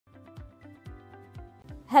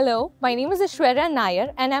Hello, my name is Aishwarya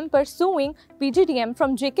Nair and I am pursuing PGDM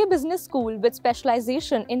from JK Business School with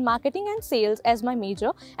specialization in marketing and sales as my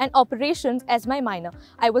major and operations as my minor.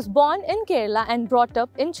 I was born in Kerala and brought up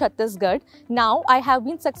in Chhattisgarh. Now I have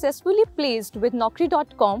been successfully placed with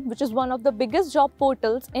Naukri.com, which is one of the biggest job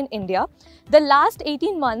portals in India. The last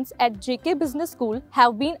 18 months at JK Business School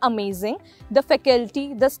have been amazing. The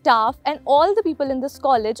faculty, the staff and all the people in this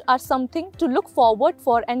college are something to look forward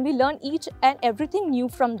for, and we learn each and everything new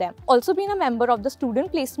from them. Also been a member of the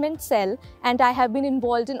student placement cell, and I have been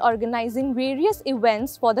involved in organizing various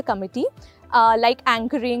events for the committee like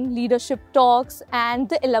anchoring, leadership talks and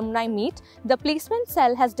the alumni meet. The placement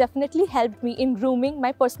cell has definitely helped me in grooming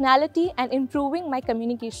my personality and improving my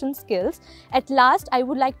communication skills. At last, I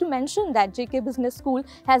would like to mention that JK Business School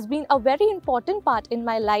has been a very important part in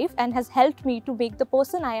my life and has helped me to make the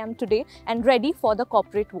person I am today and ready for the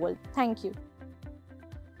corporate world. Thank you.